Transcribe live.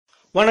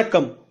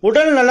வணக்கம்.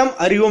 உடல் நலம்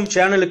அறிவோம்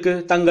சேனலுக்கு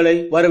தங்களை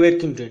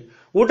வரவேற்கின்றேன்.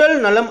 உடல்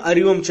நலம்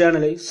அறிவோம்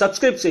சேனலை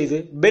சப்ஸ்கிரைப் செய்து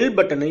பெல்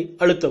பட்டனை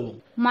அழுத்தவும்.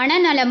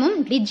 மனநலமும்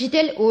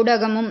டிஜிட்டல்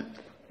ஊடகமும்.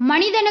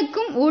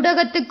 மனிதனுக்கும்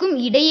ஊடகத்துக்கும்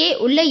இடையே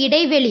உள்ள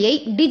இடைவெளியை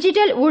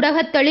டிஜிட்டல்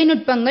ஊடக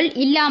தொழில்நுட்பங்கள்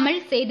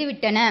இல்லாமல்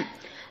செய்துவிட்டன.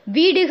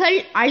 வீடுகள்,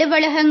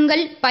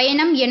 அலுவலகங்கள்,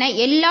 பயணம் என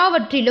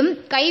எல்லாவற்றிலும்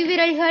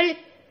கைவிரல்கள்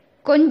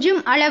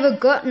கொஞ்சும்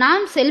அளவுக்கு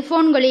நாம்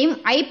செல்போன்களையும்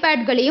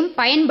ஐபேட்களையும்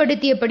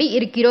பயன்படுத்தியபடி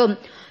இருக்கிறோம்.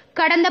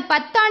 கடந்த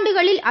 10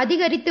 ஆண்டுகளில்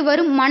அதிகரித்து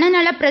வரும்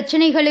மனநல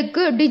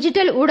பிரச்சினைகளுக்கு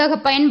டிஜிட்டல் ஊடக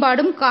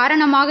பயன்பாடும்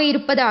காரணமாக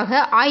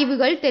இருப்பதாக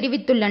ஆய்வுகள்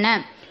தெரிவித்துள்ளன.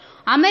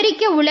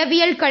 அமெரிக்க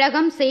உளவியல்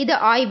கழகம் செய்த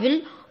ஆய்வில்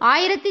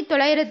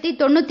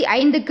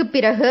 1995க்கு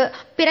பிறகு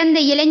பிறந்த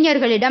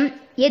இளைஞர்களிடம்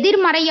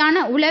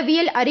எதிர்மறையான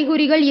உளவியல்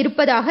அறிகுறிகள்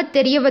இருப்பதாக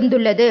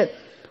தெரியவந்துள்ளது.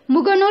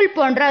 முகநூல்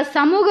போன்ற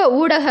சமூக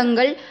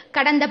ஊடகங்கள்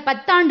கடந்த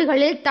 10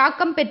 ஆண்டுகளில்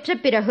தாக்கம் பெற்ற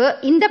பிறகு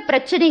இந்த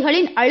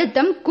பிரச்சினைகளின்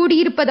அழுத்தம்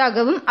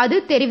கூடியிருப்பதாகவும் அது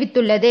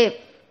தெரிவித்துள்ளது.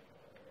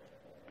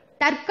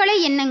 தற்கொலை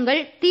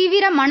எண்ணங்கள்,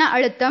 தீவிர மன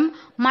அழுத்தம்,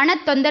 மன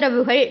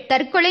தொந்தரவுகள்,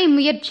 தற்கொலை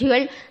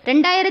முயற்சிகள்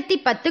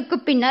 2010க்கு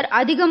பின்னர்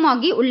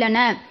அதிகமாகி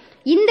உள்ளன.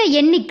 இந்த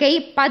எண்ணிக்கை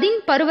 10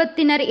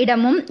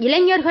 பருவத்தினரிடமும்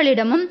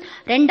இளைஞர்களிடமும்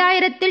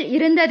 2000ல்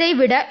இருந்ததை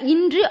விட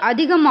இன்று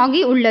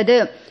அதிகமாகி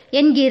உள்ளது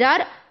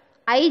என்கிறார்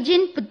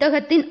ஐஜின்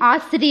புத்தகத்தின்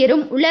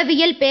ஆசிரியரும்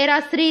உளவியல்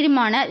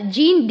பேராசிரியருமான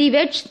ஜீன்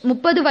டிவெட்ஸ்.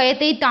 30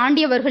 வயதை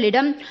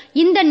தாண்டியவர்களிடம்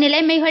இந்த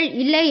நிலைமைகள்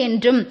இல்லை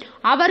என்றும்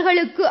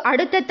அவர்களுக்கு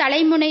அடுத்த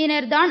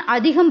தலைமுறையினர்தான்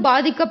அதிகம்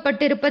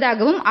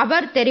பாதிக்கப்பட்டிருப்பதாகவும்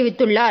அவர்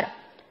தெரிவித்துள்ளார்.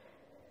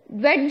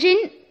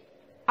 வெட்ஜின்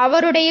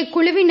அவருடைய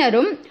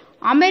குழுவினரும்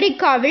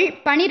அமெரிக்காவில்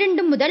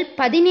 12 முதல்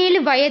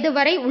 17 வயது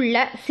வரை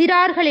உள்ள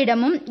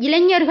சிறார்களிடமும்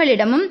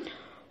இளைஞர்களிடமும்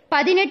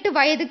 18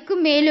 வயதுக்கு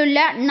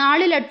மேலுள்ள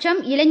 4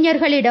 லட்சம்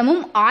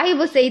இளைஞர்களிடமும்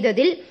ஆய்வு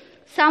செய்ததில்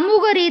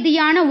சமூக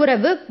ரீதியான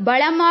உறவு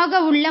பலமாக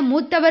உள்ள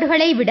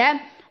மூத்தவர்களை விட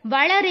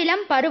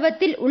வளரிளம்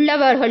பருவத்தில்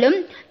உள்ளவர்களும்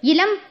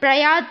இளம்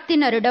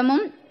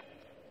பிரயாத்தினரிடமும்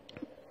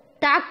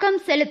தாக்கம்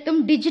செலுத்தும்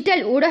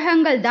டிஜிட்டல்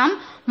ஊடகங்கள்தான்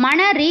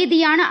மன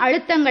ரீதியான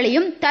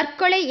அழுத்தங்களையும்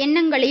தற்கொலை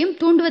எண்ணங்களையும்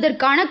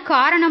தூண்டுவதற்கான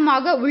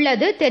காரணமாக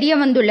உள்ளது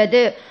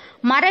தெரியவந்துள்ளது.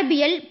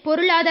 மரபியல்,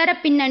 பொருளாதார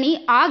பின்னணி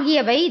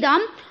ஆகியவை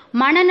தாம்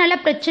மனநல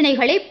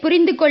பிரச்சினைகளை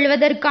புரிந்து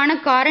கொள்வதற்கான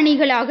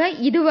காரணிகளாக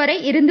இதுவரை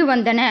இருந்து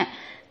வந்தன.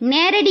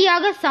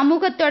 நேரடியாக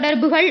சமூக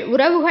தொடர்புகள்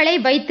உறவுகளை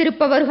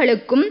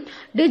வைத்திருப்பவர்களுக்கும்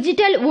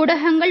டிஜிட்டல்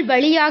ஊடகங்கள்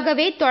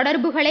வழியாகவே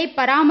தொடர்புகளை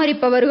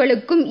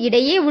பராமரிப்பவர்களுக்கும்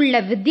இடையே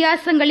உள்ள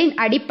வித்தியாசங்களின்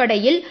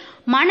அடிப்படையில்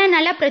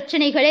மனநல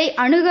பிரச்சினைகளை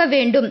அணுக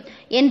வேண்டும்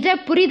என்ற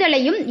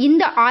புரிதலையும்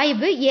இந்த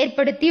ஆய்வு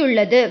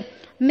ஏற்படுத்தியுள்ளது.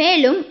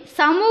 மேலும்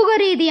சமூக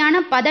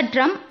ரீதியான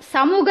பதற்றம்,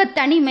 சமூக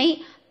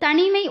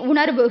தனிமை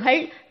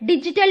உணர்வுகள்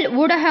டிஜிட்டல்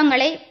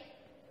ஊடகங்களை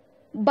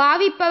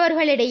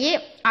பாவிப்பவர்களிடையே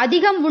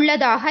அதிகம்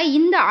உள்ளதாக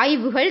இந்த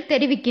ஆய்வுகள்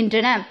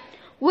தெரிவிக்கின்றன.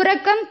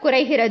 உறக்கம்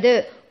குறைகிறது.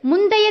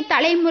 முந்தைய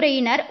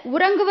தலைமுறையினர்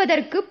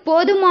உறங்குவதற்கு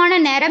போதுமான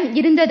நேரம்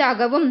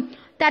இருந்ததாகவும்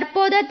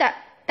தற்போது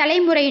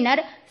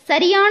தலைமுறையினர்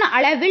சரியான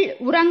அளவில்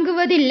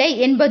உறங்குவதில்லை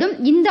என்பதும்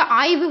இந்த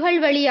ஆய்வுகள்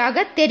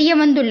வழியாக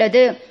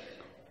தெரியவந்துள்ளது.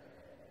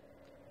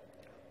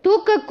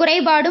 தூக்க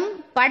குறைபாடும்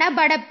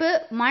படபடப்பு,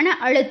 மன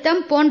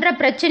அழுத்தம் போன்ற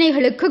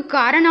பிரச்சனைகளுக்கு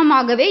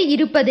காரணமாகவே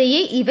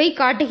இருப்பதையே இவை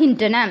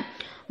காட்டுகின்றன.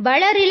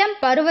 வளரிளம்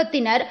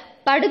பருவத்தினர்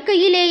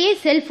படுக்கையிலேயே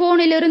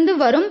செல்போனிலிருந்து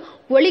வரும்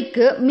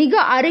ஒளிக்கு மிக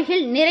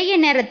அருகில் நிறைய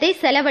நேரத்தை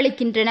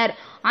செலவழிக்கின்றனர்.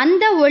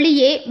 அந்த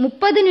ஒளியே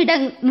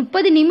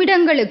 30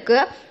 நிமிடங்களுக்கு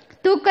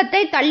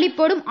தூக்கத்தை தள்ளி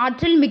போடும்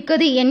ஆற்றல்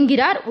மிக்கது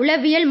என்கிறார்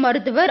உளவியல்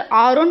மருத்துவர்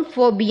ஆரோன்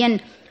ஃபோபியன்.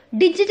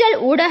 டிஜிட்டல்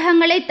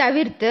ஊடகங்களை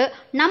தவிர்த்து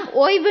நம்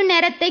ஓய்வு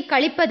நேரத்தை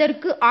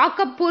கழிப்பதற்கு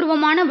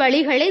ஆக்கப்பூர்வமான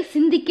வழிகளை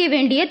சிந்திக்க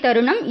வேண்டிய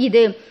தருணம்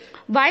இது.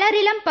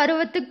 வளரிளம்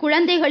பருவத்து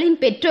குழந்தைகளின்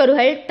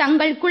பெற்றோர்கள்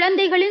தங்கள்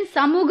குழந்தைகளின்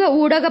சமூக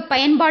ஊடக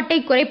பயன்பாட்டை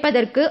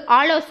குறைப்பதற்கு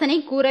ஆலோசனை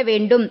கூற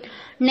வேண்டும்.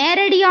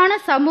 நேரடியான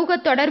சமூக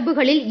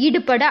தொடர்புகளில்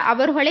ஈடுபட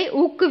அவர்களை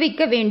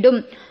ஊக்குவிக்க வேண்டும்.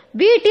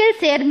 வீட்டில்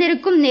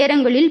சேர்ந்திருக்கும்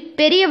நேரங்களில்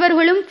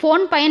பெரியவர்களும்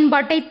போன்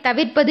பயன்பாட்டை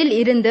தவிர்ப்பதில்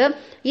இருந்து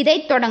இதை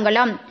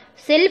தொடங்கலாம்.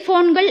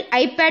 செல்போன்கள்,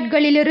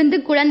 ஐபேட்களிலிருந்து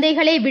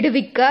குழந்தைகளை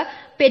விடுவிக்க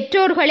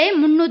பெற்றோர்களே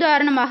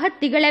முன்னுதாரணமாக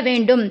திகழ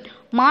வேண்டும்.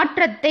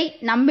 மாற்றத்தை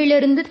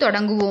நம்மிலிருந்து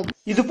தொடங்குவோம்.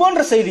 இது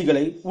போன்ற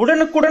செய்திகளை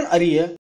உடனுக்குடன் அறிய